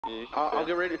I'll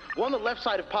get ready. Go on the left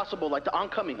side if possible, like the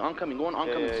oncoming, going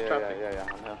oncoming. Yeah, traffic.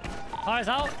 Yeah. Tires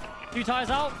out. 2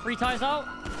 tires out. 3 tires out.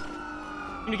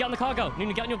 You need to get on the car, go. You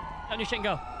need to get on your shit and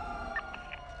go.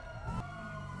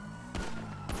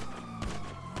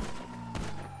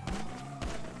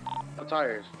 No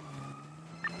tires.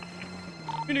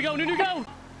 You need to go.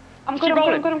 I'm good.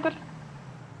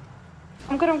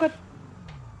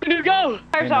 You need to go.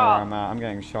 I know where I'm at. I'm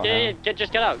getting shot. Yeah.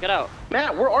 Just get out.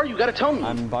 Matt, where are you? You gotta tell me.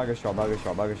 I'm bugger shot.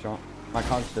 My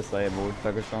car's disabled.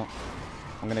 Bugger shot.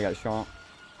 I'm gonna get shot.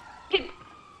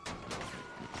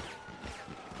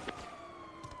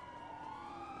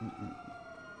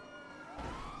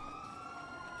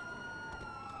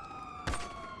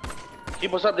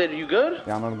 Keep us updated. You good?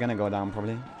 Yeah, I'm gonna go down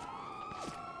probably.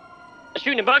 They're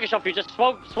shooting in burger shop for you. Just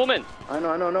swim in. I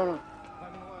know. No.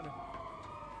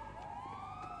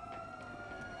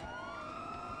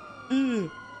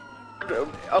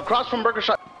 Across from Burger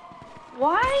Shop.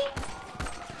 Why?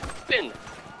 In.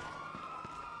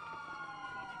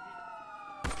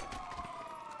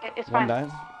 It's One fine.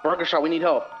 dies. Burger Shop, we need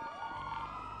help.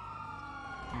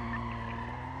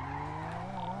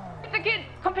 The kid,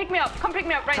 come pick me up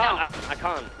right now. I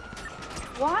can't.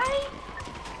 Why?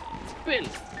 In.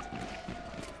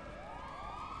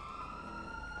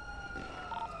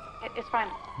 It's fine.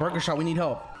 Burger Shop, we need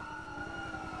help.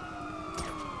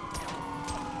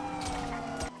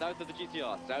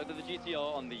 South of the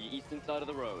GTR on the eastern side of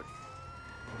the road.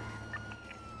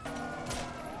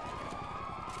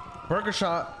 Burger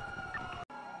Shop.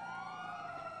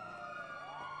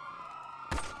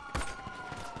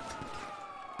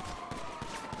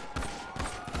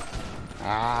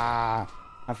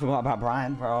 I forgot about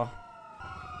Brian, bro.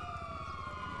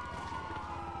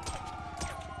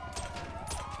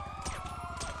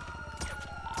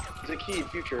 It's a key,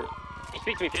 future.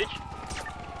 Speak to me, Fidge.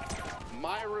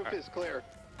 My roof is clear.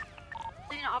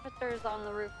 Officers on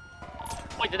the roof.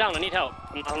 Point it down, I need help.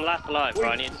 I'm last alive, bro.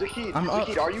 I need...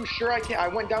 Zakid, are you sure I can't? I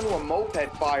went down to a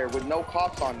moped fire with no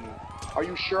cops on me. Are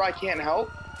you sure I can't help?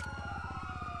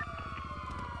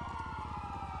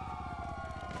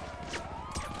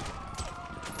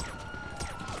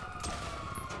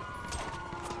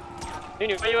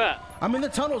 Junior, where you at? I'm in the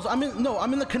tunnels. I'm in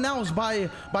the canals by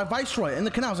Viceroy. In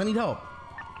the canals, I need help.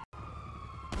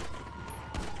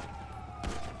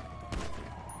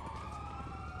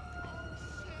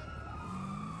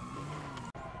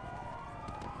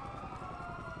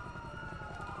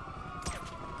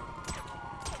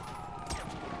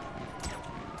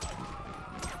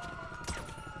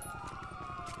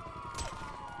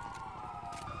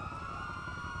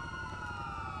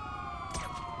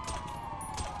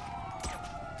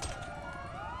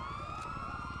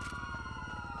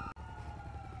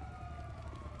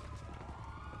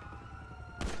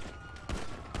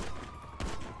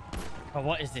 Oh,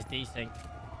 what is this D thing?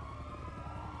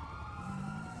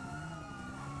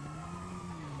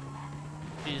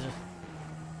 Jesus.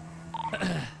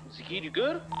 Zakid, you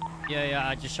good? Yeah,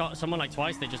 I just shot someone like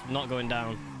twice. They're just not going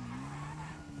down.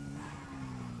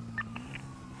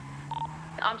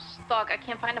 I'm stuck. I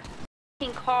can't find a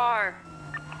f***ing car.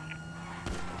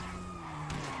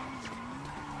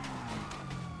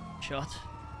 Shot.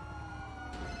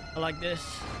 I like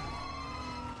this.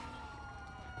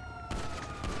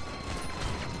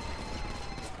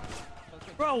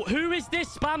 Bro, who is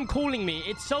this spam calling me?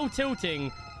 It's so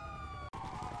tilting.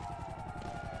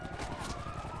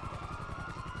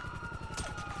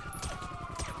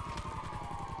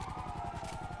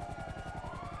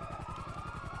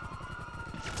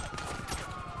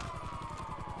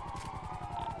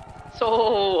 So